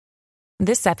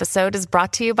This episode is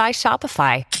brought to you by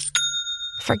Shopify.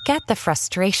 Forget the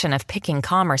frustration of picking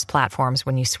commerce platforms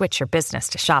when you switch your business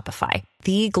to Shopify,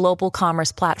 the global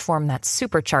commerce platform that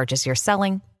supercharges your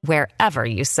selling wherever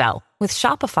you sell. With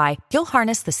Shopify, you'll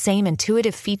harness the same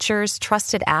intuitive features,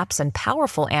 trusted apps, and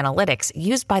powerful analytics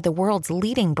used by the world's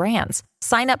leading brands.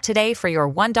 Sign up today for your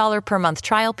 $1 per month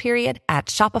trial period at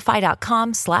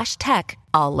shopify.com/tech,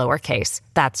 all lowercase.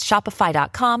 That's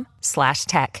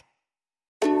shopify.com/tech.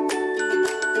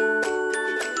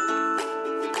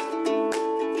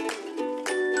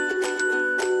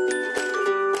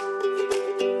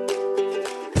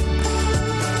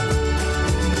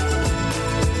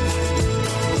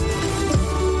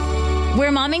 We're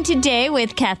momming today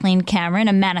with Kathleen Cameron,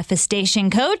 a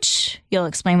manifestation coach. You'll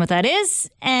explain what that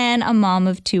is. And a mom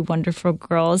of two wonderful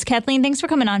girls. Kathleen, thanks for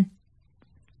coming on.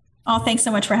 Oh, thanks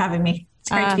so much for having me.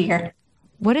 It's great to be here.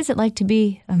 What is it like to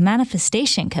be a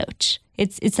manifestation coach?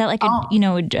 It's that like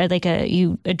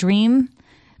a dream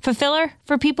fulfiller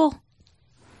for people?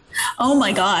 Oh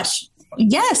my gosh.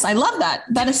 Yes, I love that.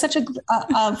 That is such a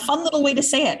fun little way to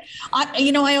say it.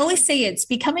 I always say it's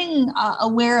becoming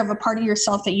aware of a part of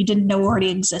yourself that you didn't know already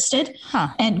existed,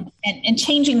 and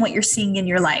changing what you're seeing in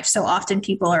your life. So often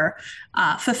people are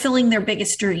fulfilling their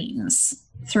biggest dreams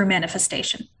through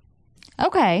manifestation.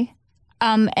 Okay.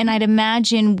 And I'd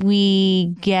imagine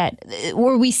we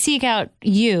seek out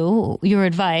your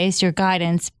advice, your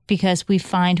guidance, because we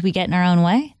find we get in our own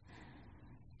way.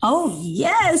 Oh,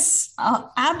 yes,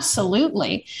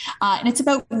 absolutely. And it's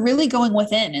about really going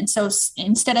within. And so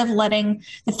instead of letting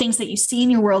the things that you see in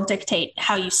your world dictate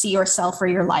how you see yourself or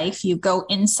your life, you go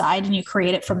inside and you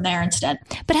create it from there instead.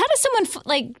 But how does someone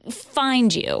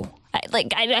find you?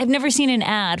 I've never seen an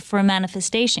ad for a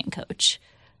manifestation coach.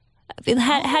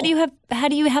 How do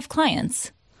you have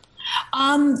clients?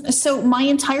 So my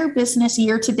entire business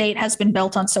year to date has been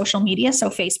built on social media, so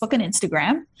Facebook and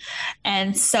Instagram.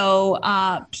 And so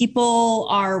people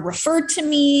are referred to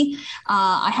me.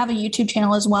 I have a YouTube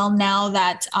channel as well now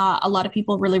that a lot of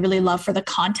people really, really love for the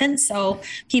content. So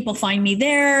people find me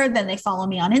there, then they follow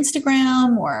me on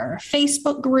Instagram or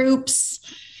Facebook groups.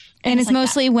 And it's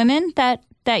mostly women that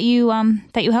you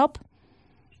help?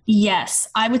 Yes,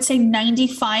 I would say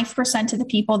 95% of the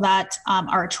people that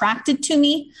are attracted to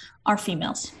me are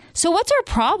females. So what's our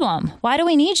problem? Why do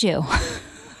we need you?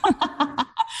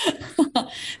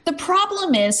 The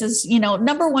problem is,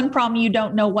 number one problem, you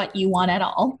don't know what you want at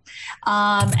all.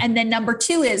 And then number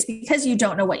two is because you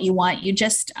don't know what you want, you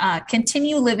just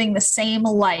continue living the same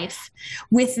life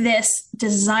with this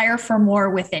desire for more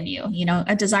within you,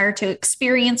 a desire to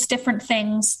experience different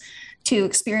things, to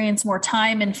experience more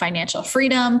time and financial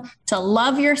freedom, to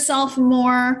love yourself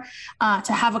more,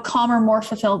 to have a calmer, more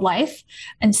fulfilled life.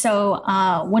 And so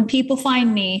when people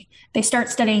find me, they start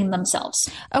studying themselves.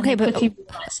 Okay, but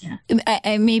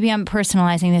maybe I'm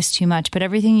personalizing this too much, but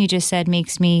everything you just said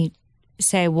makes me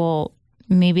say, well,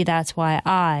 maybe that's why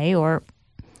I or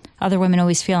other women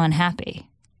always feel unhappy.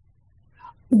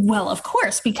 Well, of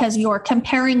course, because you're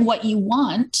comparing what you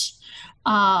want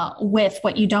with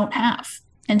what you don't have.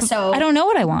 And so I don't know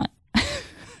what I want.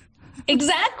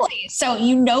 Exactly. So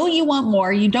you want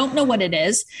more, you don't know what it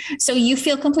is. So you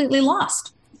feel completely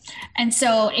lost. And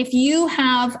so if you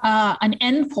have an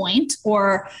endpoint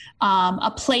or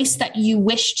a place that you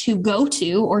wish to go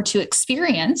to or to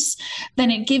experience,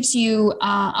 then it gives you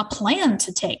a plan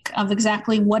to take of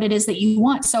exactly what it is that you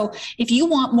want. So if you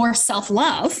want more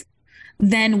self-love,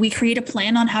 then we create a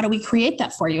plan on how do we create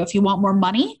that for you. If you want more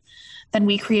money, then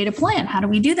we create a plan. How do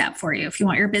we do that for you? If you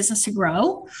want your business to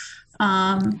grow,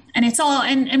 and it's all,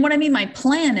 and what I mean, my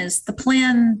plan is the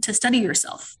plan to study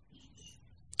yourself,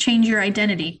 change your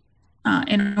identity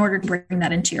in order to bring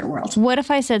that into your world. What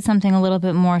if I said something a little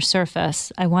bit more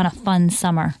surface? I want a fun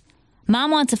summer.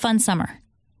 Mom wants a fun summer.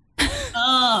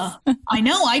 I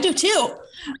know, I do too.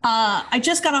 I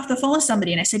just got off the phone with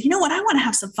somebody and I said, you know what? I want to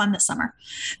have some fun this summer.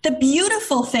 The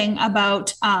beautiful thing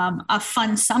about a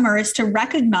fun summer is to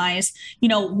recognize,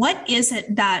 what is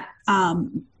it that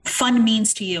fun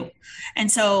means to you.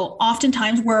 And so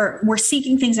oftentimes we're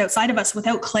seeking things outside of us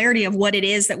without clarity of what it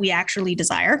is that we actually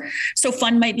desire. So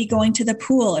fun might be going to the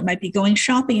pool. It might be going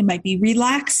shopping. It might be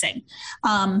relaxing.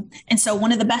 And so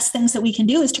one of the best things that we can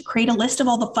do is to create a list of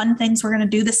all the fun things we're going to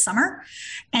do this summer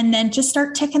and then just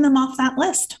start ticking them off that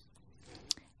list.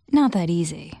 Not that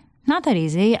easy.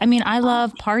 I mean, I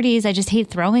love parties. I just hate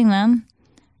throwing them.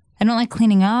 I don't like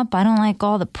cleaning up. I don't like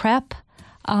all the prep.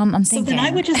 I'm thinking. So then I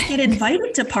would just get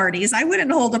invited to parties. I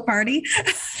wouldn't hold a party.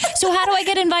 So how do I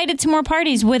get invited to more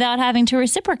parties without having to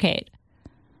reciprocate?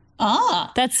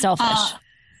 That's selfish.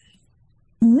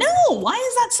 No, why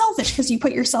is that selfish? Because you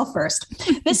put yourself first.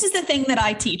 This is the thing that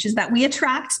I teach, is that we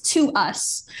attract to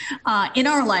us in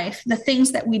our life the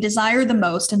things that we desire the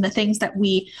most and the things that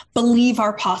we believe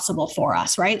are possible for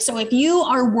us, right? So if you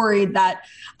are worried that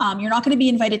you're not going to be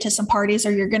invited to some parties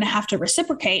or you're going to have to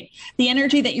reciprocate, the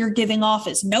energy that you're giving off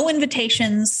is no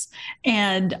invitations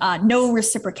and no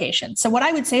reciprocation. So what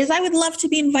I would say is I would love to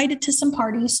be invited to some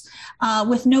parties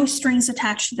with no strings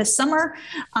attached this summer.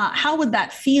 How would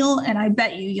that feel? And I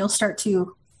bet you'll start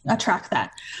to attract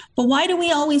that. But why do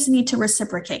we always need to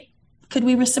reciprocate? Could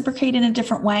we reciprocate in a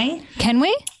different way? Can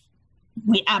we?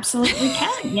 We absolutely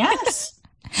can. Yes.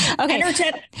 Okay.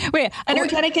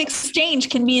 Energetic exchange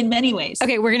can be in many ways.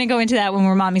 Okay, we're going to go into that when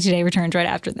We're Momming Today returns right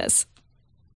after this.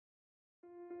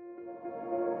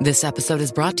 This episode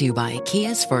is brought to you by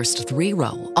Kia's first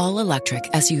 3-row, all-electric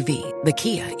SUV, the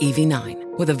Kia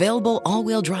EV9, with available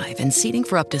all-wheel drive and seating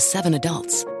for up to 7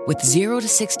 adults. With 0 to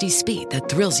 60 speed that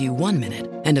thrills you 1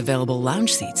 minute and available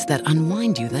lounge seats that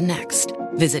unwind you the next.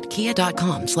 Visit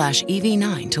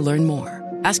kia.com/EV9 to learn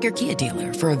more. Ask your Kia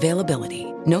dealer for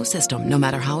availability. No system, no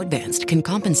matter how advanced, can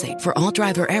compensate for all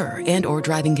driver error and or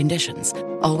driving conditions.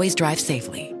 Always drive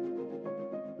safely.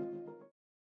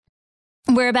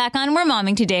 We're back on We're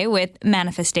Momming Today with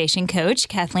manifestation coach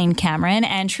Kathleen Cameron.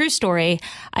 And true story,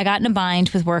 I got in a bind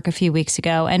with work a few weeks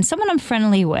ago, and someone I'm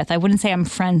friendly with, I wouldn't say I'm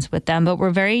friends with them, but we're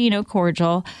very,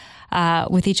 cordial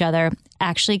with each other,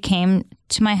 actually came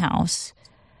to my house,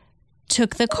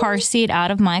 took the car seat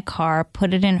out of my car,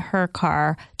 put it in her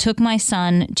car, took my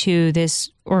son to this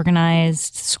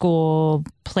organized school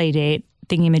play date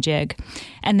thingy-majig,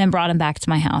 and then brought him back to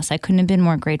my house. I couldn't have been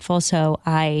more grateful, so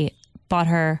I bought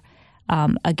her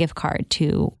a gift card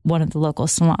to one of the local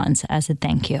salons as a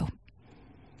thank you.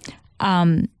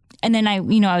 And then I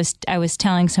was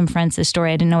telling some friends this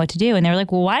story. I didn't know what to do. And they were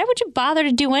like, well, why would you bother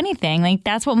to do anything? Like,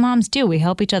 that's what moms do. We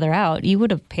help each other out. You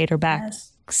would have paid her back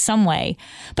some way.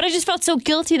 But I just felt so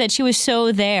guilty that she was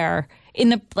so there in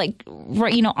the,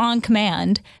 on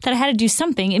command that I had to do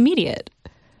something immediate.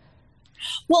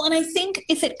 Well, and I think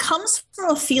if it comes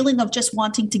from a feeling of just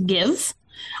wanting to give,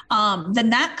 then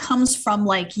that comes from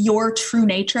like your true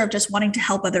nature of just wanting to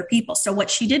help other people. So what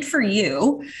she did for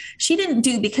you, she didn't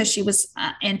do because she was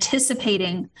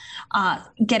anticipating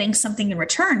getting something in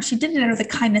return. She did it out of the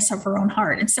kindness of her own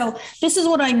heart. And so this is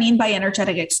what I mean by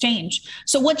energetic exchange.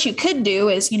 So what you could do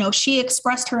is, she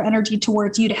expressed her energy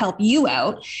towards you to help you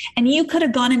out, and you could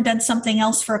have gone and done something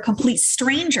else for a complete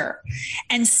stranger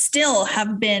and still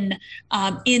have been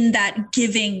in that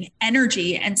giving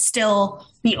energy and still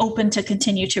be open to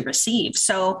continue to receive.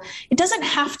 So it doesn't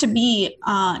have to be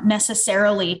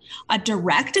necessarily a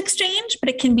direct exchange, but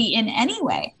it can be in any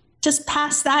way. Just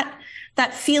pass that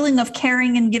feeling of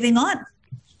caring and giving on.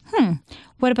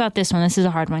 What about this one? This is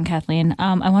a hard one, Kathleen.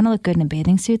 I want to look good in a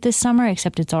bathing suit this summer,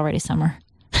 except it's already summer.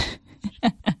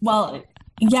 Well,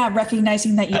 yeah,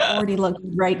 recognizing that you already look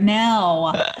good right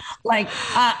now. Like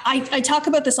I talk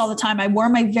about this all the time. I wore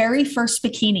my very first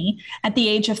bikini at the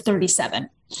age of 37.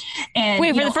 And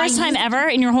wait, for the first time ever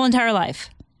in your whole entire life?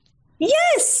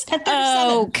 Yes, at 37.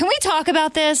 Oh, can we talk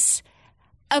about this?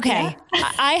 Okay.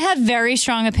 Yeah. I have very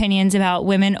strong opinions about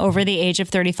women over the age of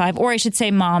 35, or I should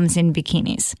say moms in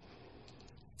bikinis.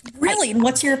 Really?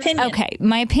 What's your opinion? Okay.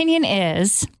 My opinion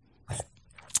is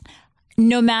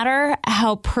no matter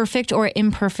how perfect or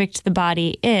imperfect the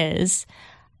body is,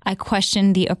 I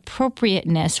question the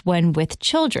appropriateness when with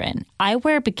children. I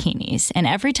wear bikinis, and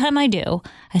every time I do,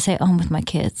 I say, oh, I'm with my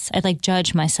kids. I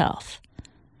judge myself.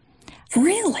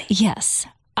 Really? Yes.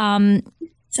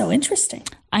 So interesting.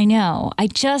 I know.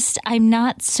 I'm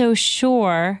not so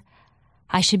sure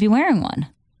I should be wearing one.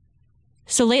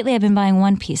 So lately I've been buying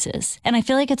one pieces, and I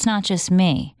feel like it's not just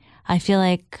me. I feel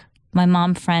like my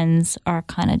mom friends are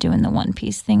kind of doing the one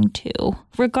piece thing too,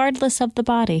 regardless of the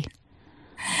body.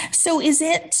 So is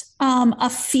it a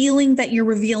feeling that you're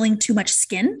revealing too much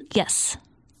skin? Yes.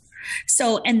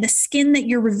 So, and the skin that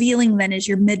you're revealing then is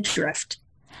your midriff?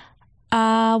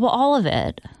 Well, all of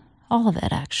it,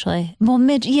 actually. Well,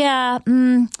 yeah.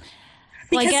 Well,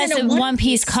 I guess one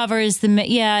piece covers the,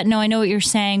 I know what you're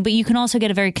saying, but you can also get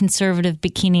a very conservative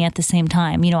bikini at the same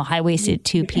time, a high-waisted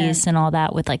two-piece and all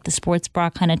that with like the sports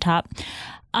bra kind of top.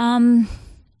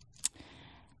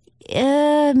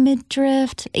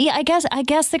 Midriff. Yeah, I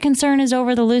guess the concern is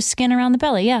over the loose skin around the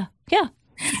belly. Yeah.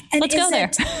 And let's go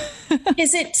there.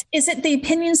 Is it the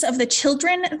opinions of the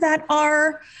children that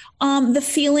are the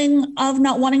feeling of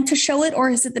not wanting to show it, or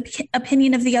is it the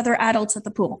opinion of the other adults at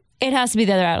the pool? It has to be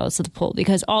the other adults at the pool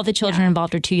because all the children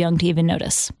involved are too young to even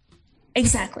notice.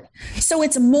 Exactly. So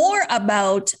it's more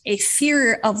about a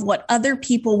fear of what other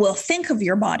people will think of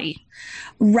your body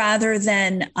rather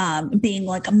than being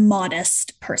like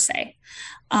modest per se.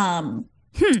 One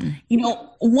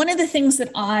of the things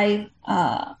that I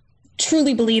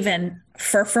truly believe in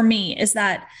for me is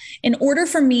that in order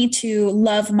for me to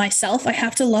love myself, I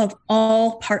have to love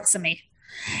all parts of me.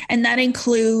 And that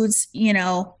includes,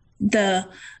 the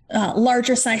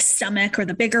larger size stomach or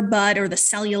the bigger butt or the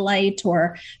cellulite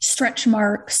or stretch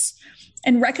marks,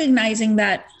 and recognizing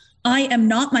that I am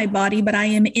not my body, but I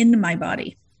am in my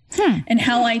body. And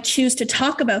how I choose to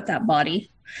talk about that body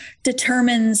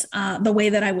determines the way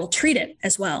that I will treat it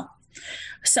as well.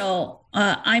 So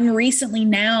I'm recently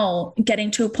now getting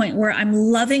to a point where I'm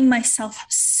loving myself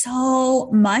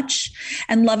so much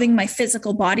and loving my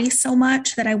physical body so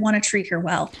much that I want to treat her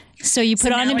well. So you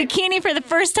put on a bikini for the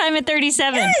first time at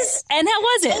 37. Yes, and how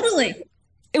was it? Totally.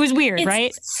 It was weird,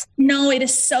 right? No, it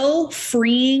is so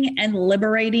freeing and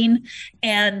liberating.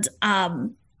 And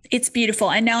it's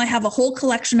beautiful. And now I have a whole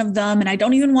collection of them, and I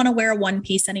don't even want to wear a one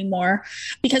piece anymore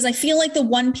because I feel like the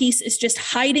one piece is just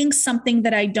hiding something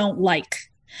that I don't like.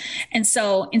 And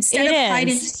so instead of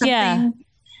hiding something,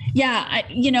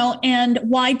 and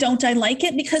why don't I like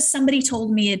it? Because somebody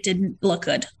told me it didn't look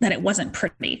good, that it wasn't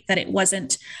pretty, that it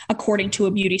wasn't according to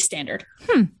a beauty standard.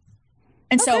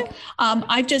 And so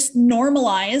I've just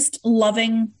normalized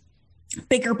loving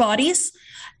bigger bodies.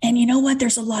 And you know what?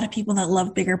 There's a lot of people that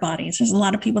love bigger bodies. There's a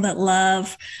lot of people that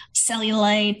love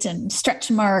cellulite and stretch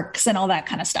marks and all that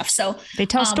kind of stuff. So they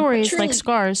tell stories like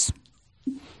scars.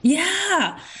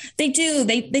 Yeah, they do.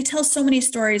 They tell so many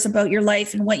stories about your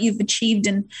life and what you've achieved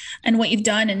and what you've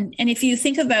done. And if you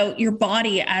think about your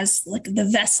body as like the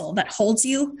vessel that holds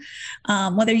you,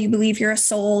 whether you believe you're a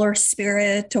soul or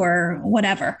spirit or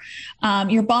whatever,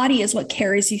 your body is what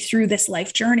carries you through this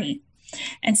life journey.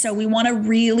 And so we want to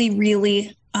really,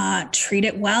 really treat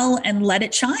it well and let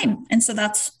it shine. And so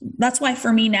that's why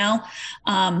for me now,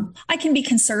 I can be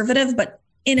conservative, but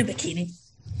in a bikini.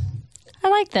 I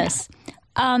like this.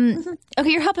 Okay,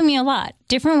 you're helping me a lot.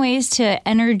 Different ways to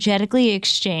energetically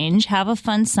exchange, have a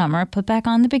fun summer, put back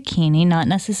on the bikini, not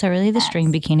necessarily the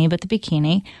string bikini, but the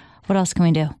bikini. What else can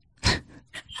we do?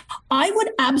 I would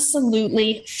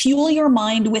absolutely fuel your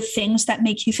mind with things that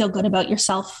make you feel good about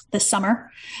yourself this summer.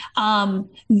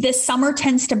 This summer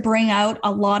tends to bring out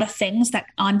a lot of things that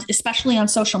especially on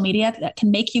social media, that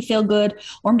can make you feel good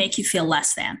or make you feel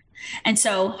less than. And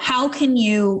so how can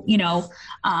you,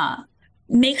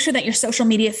 make sure that your social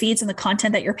media feeds and the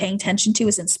content that you're paying attention to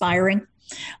is inspiring,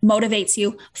 motivates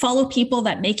you. Follow people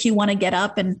that make you want to get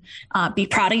up and be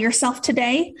proud of yourself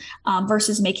today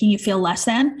versus making you feel less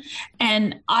than.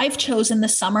 And I've chosen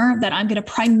this summer that I'm going to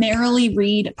primarily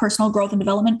read personal growth and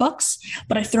development books,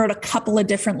 but I throw out a couple of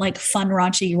different like fun,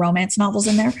 raunchy romance novels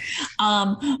in there.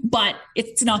 But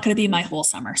it's not going to be my whole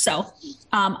summer. So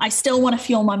I still want to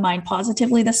fuel my mind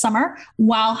positively this summer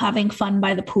while having fun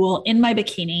by the pool in my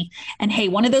bikini. And hey,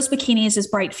 one of those bikinis is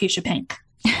bright fuchsia pink.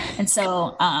 And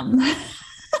so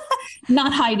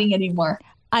not hiding anymore.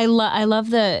 I love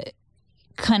the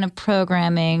kind of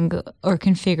programming or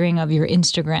configuring of your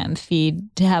Instagram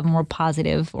feed to have more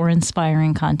positive or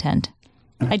inspiring content.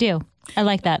 I do. I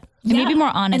like that. And maybe more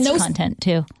honest content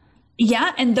too.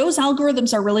 Yeah. And those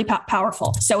algorithms are really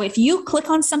powerful. So if you click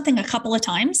on something a couple of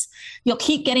times, you'll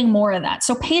keep getting more of that.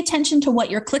 So pay attention to what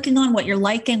you're clicking on, what you're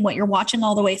liking, what you're watching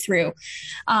all the way through.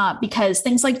 Because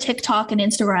things like TikTok and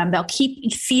Instagram, they'll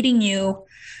keep feeding you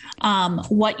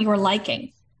what you're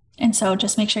liking. And so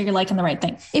just make sure you're liking the right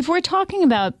thing. If we're talking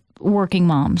about working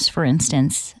moms, for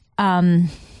instance, I'm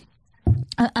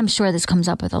sure this comes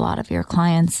up with a lot of your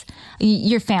clients.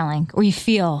 You're failing, or you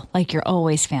feel like you're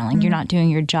always failing. Mm-hmm. You're not doing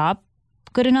your job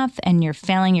good enough, and you're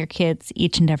failing your kids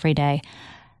each and every day.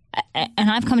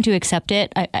 And I've come to accept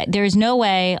it. There's no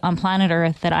way on planet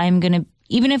Earth that I'm going to,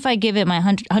 even if I give it my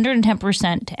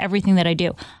 110% to everything that I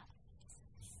do,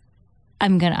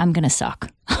 I'm gonna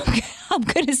suck. I'm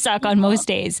gonna suck on most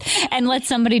days and let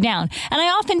somebody down, and I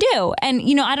often do. And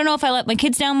I don't know if I let my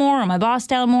kids down more or my boss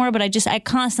down more, but I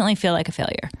constantly feel like a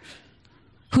failure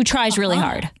who tries really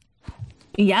hard.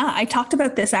 Yeah, I talked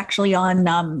about this actually on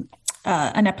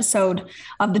an episode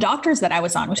of The Doctors that I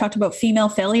was on. We talked about female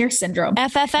failure syndrome,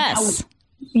 FFS.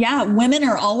 Women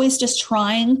are always just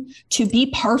trying to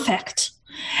be perfect.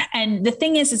 And the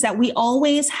thing is that we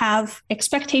always have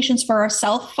expectations for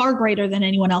ourselves far greater than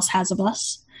anyone else has of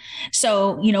us.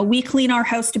 So, we clean our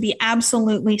house to be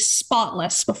absolutely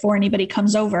spotless before anybody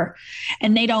comes over,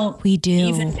 and they don't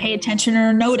even pay attention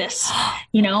or notice,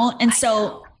 and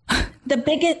so The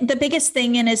biggest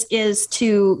thing is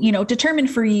to, determine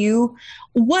for you,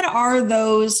 what are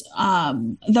those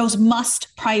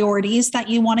must priorities that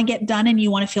you want to get done and you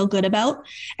want to feel good about,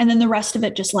 and then the rest of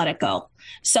it, just let it go.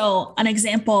 So an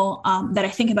example that I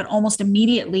think about almost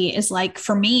immediately is, like,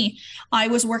 for me, I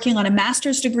was working on a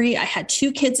master's degree. I had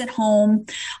 2 kids at home.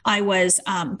 I was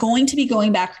going to be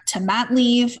going back to mat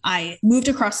leave. I moved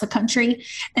across the country,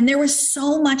 and there was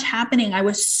so much happening. I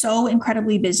was so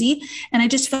incredibly busy, and I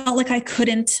just felt like I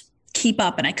couldn't keep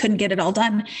up and I couldn't get it all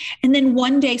done. And then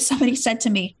one day somebody said to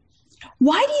me,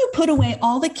 "Why do you put away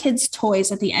all the kids'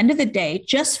 toys at the end of the day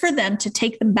just for them to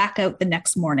take them back out the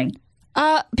next morning?"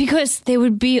 Because they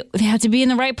have to be in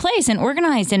the right place and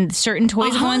organized, and certain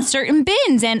toys go in certain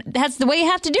bins, and that's the way you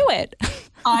have to do it.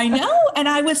 I know. And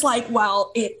I was like,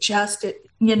 well, and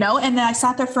then I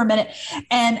sat there for a minute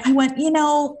and I went,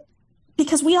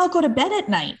 because we all go to bed at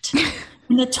night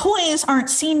and the toys aren't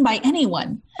seen by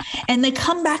anyone, and they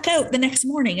come back out the next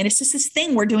morning, and it's just this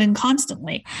thing we're doing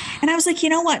constantly. And I was like, you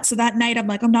know what? So that night I'm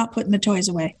like, I'm not putting the toys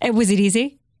away. Was it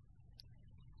easy?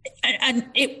 And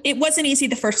it wasn't easy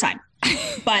the first time,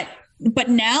 but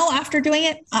now after doing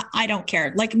it, I don't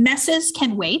care. Like, messes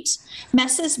can wait.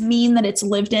 Messes mean that it's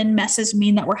lived in. Messes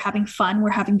mean that we're having fun. We're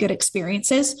having good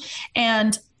experiences.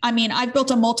 And I mean, I've built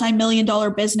a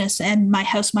multi-million-dollar business, and my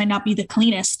house might not be the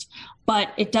cleanest, but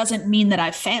it doesn't mean that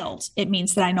I've failed. It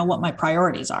means that I know what my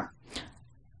priorities are.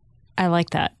 I like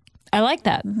that.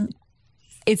 Mm-hmm.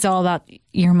 It's all about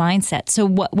your mindset. So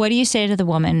what do you say to the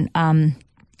woman,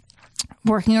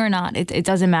 working or not, it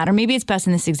doesn't matter. Maybe it's best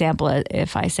in this example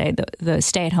if I say the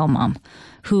stay-at-home mom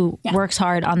who works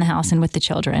hard on the house and with the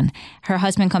children. Her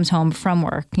husband comes home from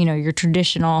work, your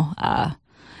traditional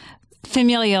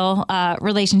familial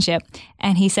relationship,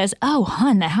 and he says, "Oh,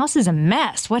 hon, the house is a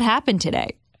mess. What happened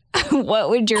today?" What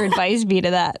would your advice be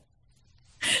to that?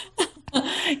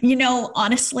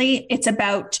 Honestly, it's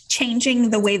about changing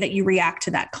the way that you react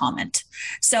to that comment.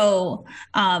 So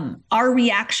our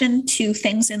reaction to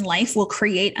things in life will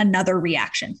create another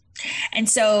reaction. And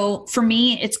so for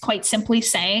me, it's quite simply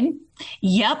saying,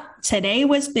 yep, today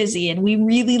was busy and we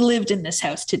really lived in this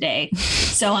house today.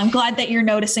 So I'm glad that you're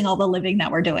noticing all the living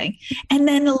that we're doing. And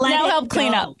then now help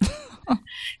clean up.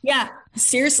 Yeah,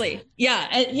 seriously. Yeah.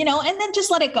 And then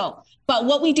just let it go. But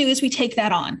what we do is we take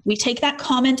that on. We take that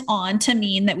comment on to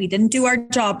mean that we didn't do our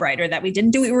job right, or that we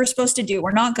didn't do what we were supposed to do.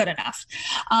 We're not good enough.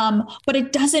 But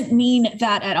it doesn't mean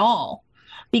that at all,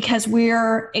 because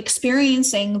we're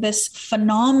experiencing this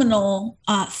phenomenal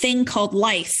thing called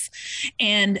life.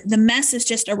 And the mess is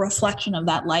just a reflection of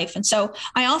that life. And so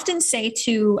I often say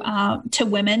to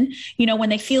women, when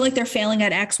they feel like they're failing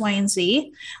at X, Y, and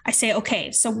Z, I say,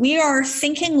 okay, so we are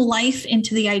thinking life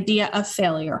into the idea of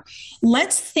failure.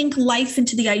 Let's think life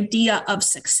into the idea of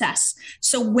success.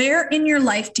 So where in your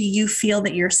life do you feel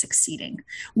that you're succeeding?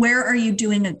 Where are you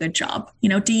doing a good job?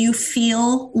 Do you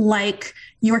feel like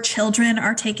your children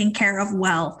are taken care of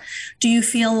well? Do you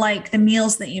feel like the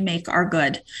meals that you make are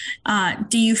good?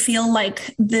 Do you feel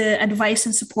like the advice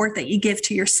and support that you give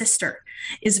to your sister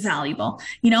is valuable?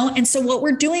 And so what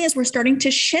we're doing is we're starting to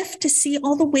shift to see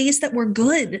all the ways that we're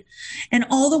good and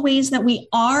all the ways that we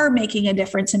are making a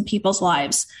difference in people's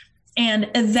lives.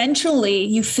 And eventually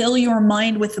you fill your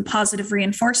mind with the positive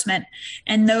reinforcement,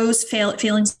 and those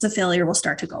feelings of failure will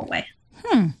start to go away.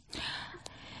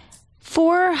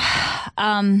 For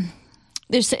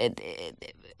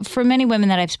many women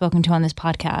that I've spoken to on this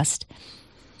podcast,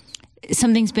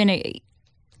 something's been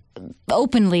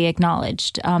openly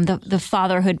acknowledged, the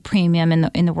fatherhood premium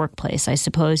in the workplace, I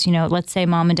suppose. Let's say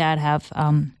mom and dad have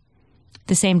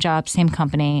the same job, same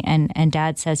company, and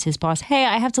dad says to his boss, "Hey,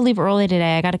 I have to leave early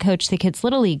today. I got to coach the kids'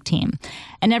 little league team."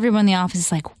 And everyone in the office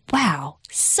is like, "Wow,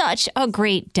 such a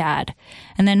great dad."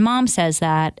 And then mom says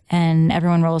that, and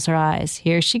everyone rolls their eyes.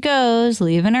 Here she goes,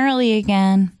 leaving early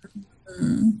again.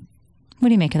 What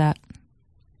do you make of that?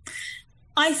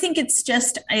 I think it's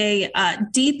just a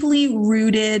deeply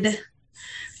rooted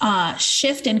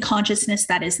shift in consciousness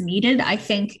that is needed. I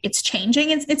think it's changing.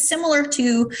 It's similar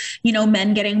to,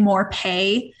 men getting more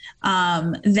pay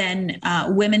than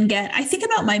women get. I think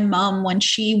about my mom when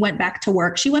she went back to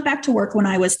work. She went back to work when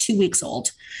I was 2 weeks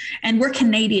old, and we're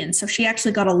Canadian. So she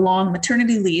actually got a long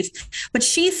maternity leave, but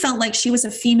she felt like she was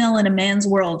a female in a man's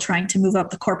world trying to move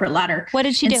up the corporate ladder. What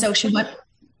did she do? So she went,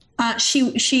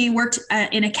 she worked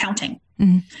in accounting.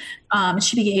 Mm-hmm.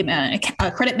 She became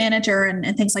a credit manager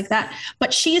and things like that.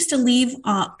 But she used to leave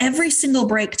every single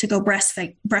break to go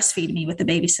breastfeed me with the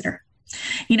babysitter.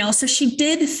 So she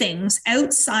did things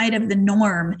outside of the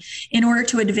norm in order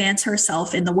to advance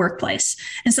herself in the workplace.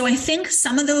 And so I think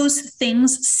some of those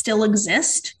things still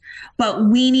exist, but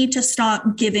we need to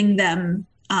stop giving them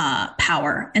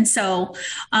power. And so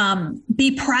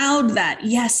be proud that,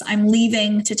 yes, I'm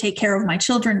leaving to take care of my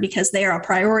children because they are a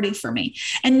priority for me.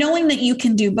 And knowing that you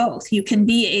can do both. You can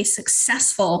be a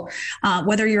successful,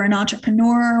 whether you're an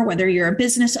entrepreneur, whether you're a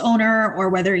business owner, or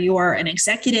whether you're an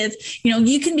executive,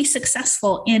 you can be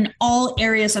successful in all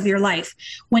areas of your life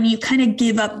when you kind of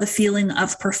give up the feeling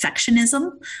of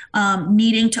perfectionism,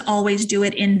 needing to always do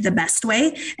it in the best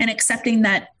way, and accepting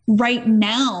that right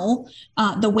now,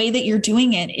 the way that you're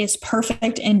doing it is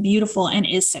perfect and beautiful and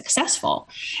is successful.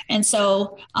 And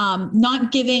so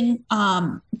don't give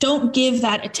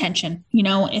that attention.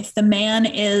 If the man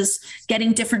is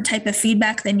getting different type of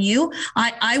feedback than you,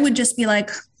 I would just be like,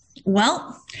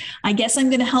 well, I guess I'm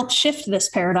going to help shift this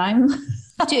paradigm,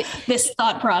 this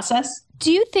thought process.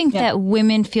 Do you think that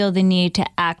women feel the need to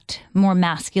act more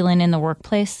masculine in the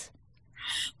workplace?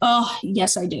 Oh,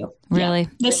 yes, I do. Really?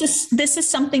 Yeah. This is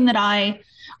something that I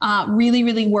really,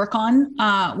 really work on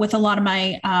with a lot of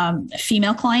my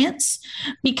female clients,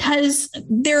 because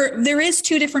there is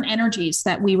two different energies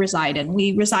that we reside in.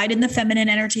 We reside in the feminine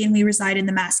energy and we reside in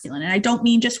the masculine. And I don't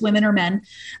mean just women or men,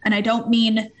 and I don't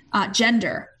mean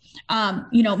gender.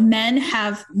 Men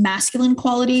have masculine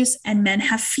qualities and men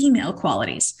have female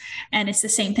qualities, and it's the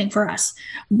same thing for us.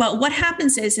 But what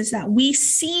happens is that we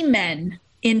see men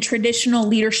in traditional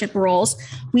leadership roles.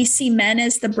 We see men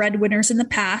as the breadwinners in the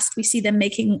past. We see them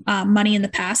making money in the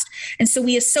past. And so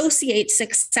we associate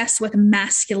success with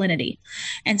masculinity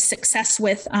and success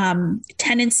with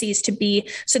tendencies to be.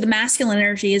 So the masculine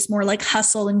energy is more like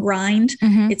hustle and grind.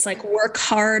 Mm-hmm. It's like work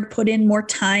hard, put in more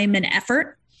time and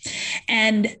effort.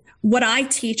 And what I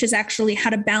teach is actually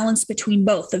how to balance between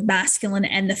both the masculine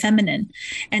and the feminine.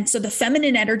 And so the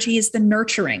feminine energy is the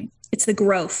nurturing. It's the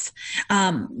growth.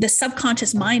 The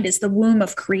subconscious mind is the womb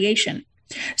of creation.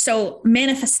 So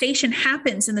manifestation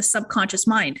happens in the subconscious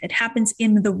mind. It happens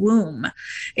in the womb.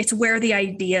 It's where the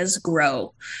ideas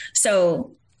grow.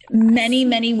 So many,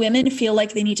 many women feel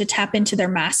like they need to tap into their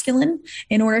masculine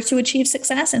in order to achieve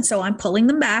success. And so I'm pulling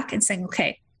them back and saying,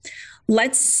 okay,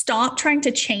 let's stop trying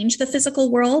to change the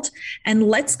physical world and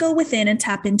let's go within and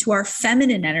tap into our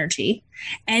feminine energy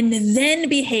and then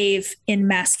behave in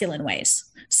masculine ways.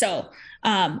 So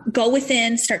go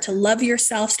within, start to love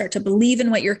yourself, start to believe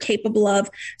in what you're capable of,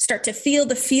 start to feel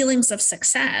the feelings of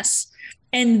success,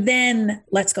 and then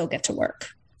let's go get to work,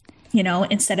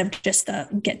 instead of just the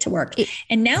get to work.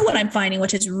 And now what I'm finding,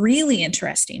 which is really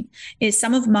interesting, is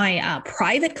some of my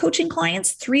private coaching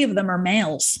clients, 3 of them are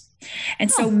males. And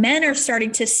so men are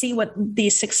starting to see what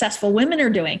these successful women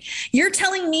are doing. You're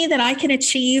telling me that I can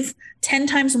achieve 10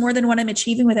 times more than what I'm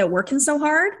achieving without working so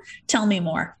hard? Tell me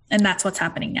more. And that's what's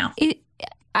happening now.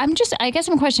 I guess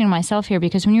I'm questioning myself here,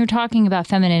 because when you're talking about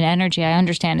feminine energy, I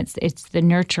understand it's the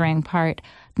nurturing part,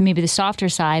 maybe the softer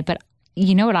side, but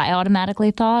you know what I automatically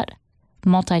thought?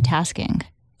 Multitasking.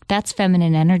 That's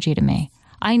feminine energy to me.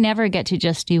 I never get to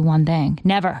just do one thing.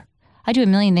 Never. I do a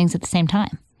million things at the same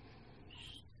time.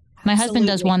 My husband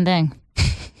does one thing.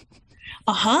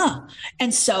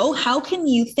 And so how can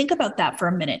you think about that for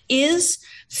a minute? Is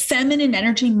feminine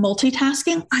energy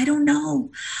multitasking? I don't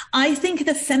know. I think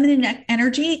the feminine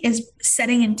energy is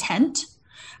setting intent,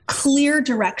 clear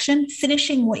direction,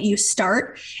 finishing what you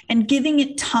start, and giving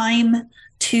it time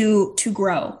to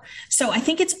grow. So I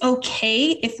think it's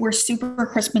okay if we're super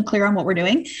crisp and clear on what we're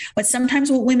doing. But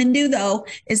sometimes what women do, though,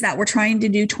 is that we're trying to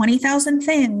do 20,000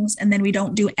 things and then we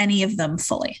don't do any of them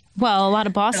fully. Well, a lot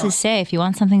of bosses say if you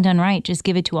want something done right, just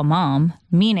give it to a mom,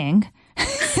 meaning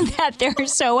that they're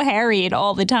so harried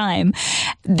all the time.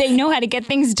 They know how to get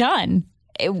things done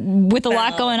with a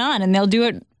lot going on, and they'll do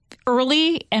it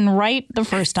early and right the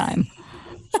first time.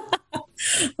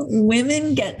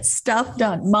 Women get stuff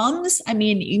done. Moms,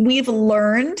 we've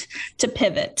learned to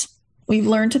pivot. We've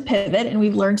learned to pivot, and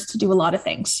we've learned to do a lot of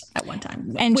things at one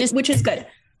time, and which is good.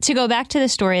 To go back to the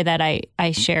story that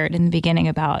I shared in the beginning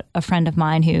about a friend of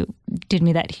mine who did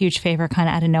me that huge favor kind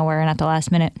of out of nowhere and at the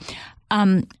last minute,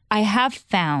 I have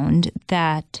found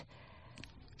that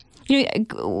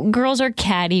girls are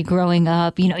catty growing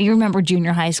up. You remember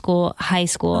junior high school,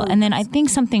 and then I think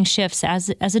something shifts as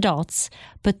adults,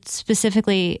 but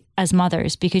specifically as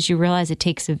mothers, because you realize it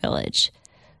takes a village.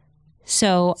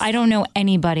 So I don't know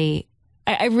anybody,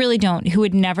 I really don't, who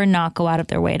would never not go out of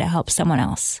their way to help someone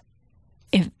else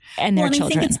and their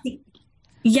children.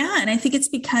 And I think it's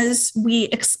because we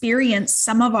experience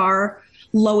some of our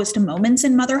lowest moments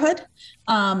in motherhood.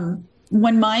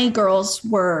 when my girls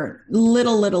were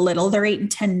little, they're 8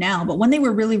 and 10 now, but when they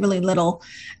were really, really little,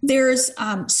 there's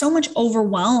so much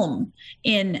overwhelm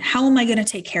in how am I going to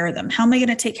take care of them? How am I going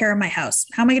to take care of my house?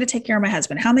 How am I going to take care of my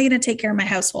husband? How am I going to take care of my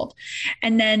household?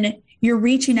 And then you're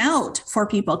reaching out for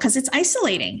people because it's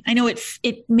isolating. I know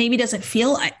it maybe doesn't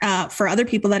feel for other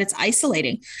people that it's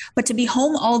isolating, but to be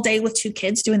home all day with 2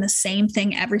 kids doing the same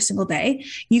thing every single day,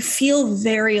 you feel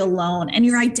very alone and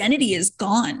your identity is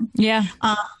gone. Yeah.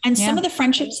 And some of the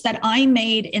friendships that I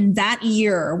made in that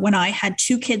year when I had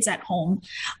 2 kids at home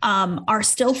are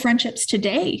still friendships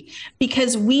today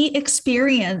because we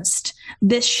experienced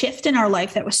this shift in our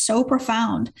life that was so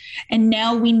profound. And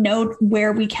now we know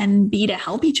where we can be to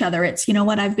help each other. It's, you know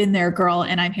what, I've been there, girl,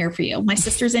 and I'm here for you. My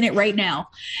sister's in it right now.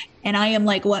 And I am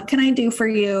like, what can I do for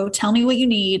you? Tell me what you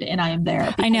need. And I am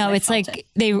there. I know. It's like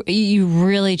you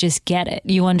really just get it.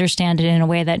 You understand it in a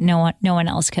way that no one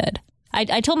else could.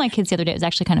 I told my kids the other day, it was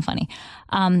actually kind of funny.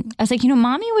 I was like,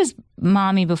 mommy was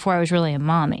mommy before I was really a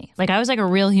mommy. Like I was like a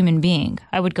real human being.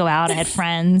 I would go out. I had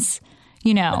friends,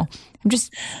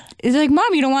 it's like,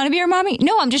 Mom, you don't want to be our mommy?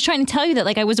 No, I'm just trying to tell you that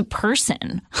like I was a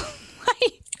person.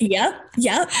 Yep.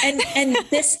 And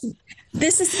this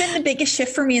has been the biggest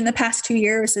shift for me in the past 2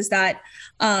 years is that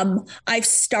I've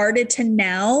started to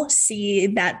now see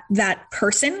that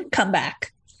person come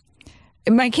back.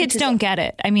 My kids don't get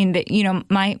it. I mean,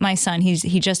 my son,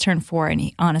 he just turned 4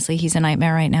 and honestly, he's a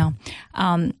nightmare right now.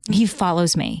 He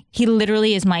follows me. He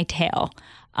literally is my tail.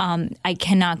 I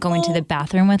cannot go into the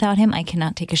bathroom without him. I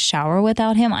cannot take a shower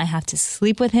without him. I have to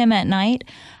sleep with him at night.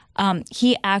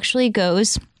 He actually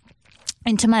goes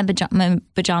into my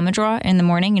pajama drawer in the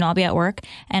morning. I'll be at work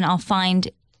and I'll find,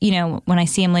 when I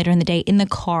see him later in the day in the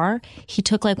car, he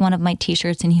took like one of my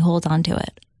T-shirts and he holds onto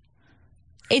it.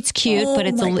 It's cute, but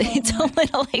it's a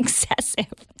little excessive.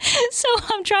 So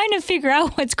I'm trying to figure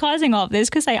out what's causing all of this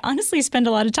because I honestly spend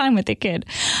a lot of time with the kid.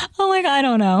 I'm like, I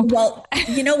don't know. Well,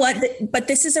 you know what? But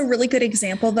this is a really good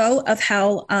example, though, of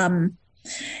how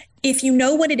if you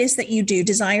know what it is that you do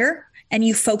desire and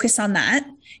you focus on that,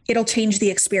 it'll change the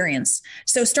experience.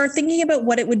 So start thinking about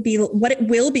what it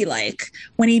will be like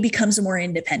when he becomes more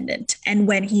independent and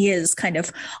when he is kind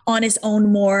of on his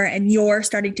own more and you're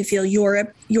starting to feel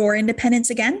your independence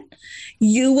again.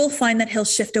 You will find that he'll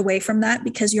shift away from that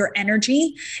because your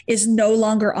energy is no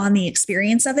longer on the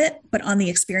experience of it, but on the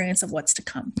experience of what's to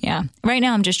come. Yeah. Right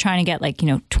now I'm just trying to get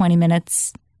 20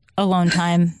 minutes alone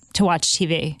time to watch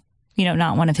TV,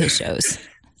 not one of his shows.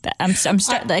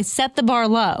 I set the bar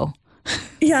low.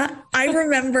 Yeah, I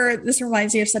remember, this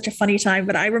reminds me of such a funny time,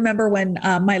 but I remember when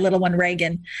my little one,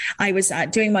 Reagan, I was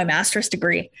doing my master's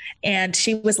degree and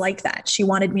she was like that. She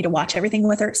wanted me to watch everything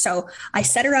with her. So I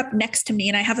set her up next to me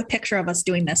and I have a picture of us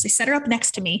doing this. I set her up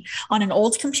next to me on an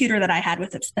old computer that I had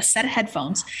with a set of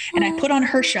headphones and I put on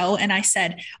her show and I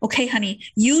said, okay, honey,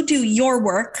 you do your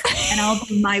work and I'll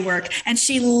do my work. And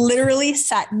she literally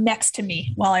sat next to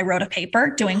me while I wrote a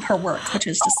paper doing her work, which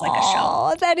is just like a show.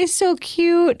 Oh, that is so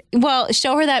cute. Well,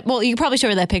 show her that. Well, you can probably show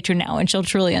her that picture now and she'll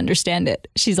truly understand it.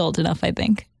 She's old enough, I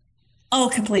think. Oh,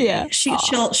 completely. Yeah.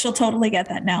 She'll totally get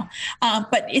that now.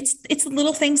 But it's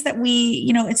little things that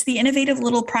it's the innovative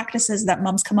little practices that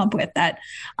moms come up with that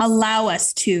allow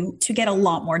us to get a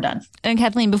lot more done. And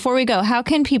Kathleen, before we go, how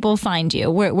can people find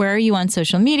you? Where are you on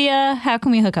social media? How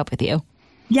can we hook up with you?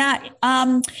 Yeah.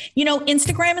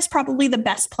 Instagram is probably the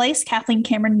best place, Kathleen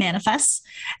Cameron Manifests.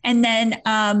 And then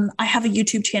I have a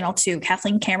YouTube channel too,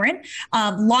 Kathleen Cameron.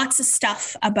 Lots of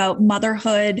stuff about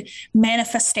motherhood,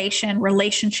 manifestation,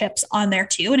 relationships on there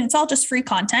too. And it's all just free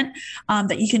content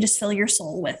that you can just fill your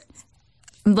soul with.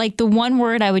 Like the one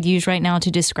word I would use right now to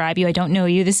describe you, I don't know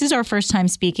you, this is our first time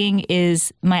speaking,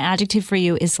 is my adjective for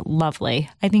you is lovely.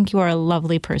 I think you are a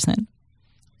lovely person.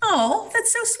 Oh,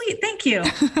 that's so sweet. Thank you.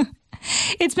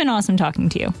 It's been awesome talking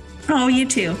to you. Oh, you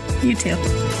too. You too.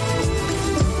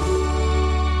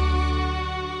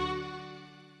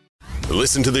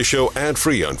 Listen to the show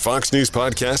ad-free on Fox News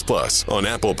Podcast Plus, on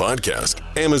Apple Podcast,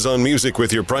 Amazon Music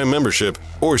with your Prime membership,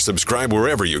 or subscribe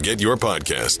wherever you get your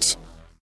podcasts.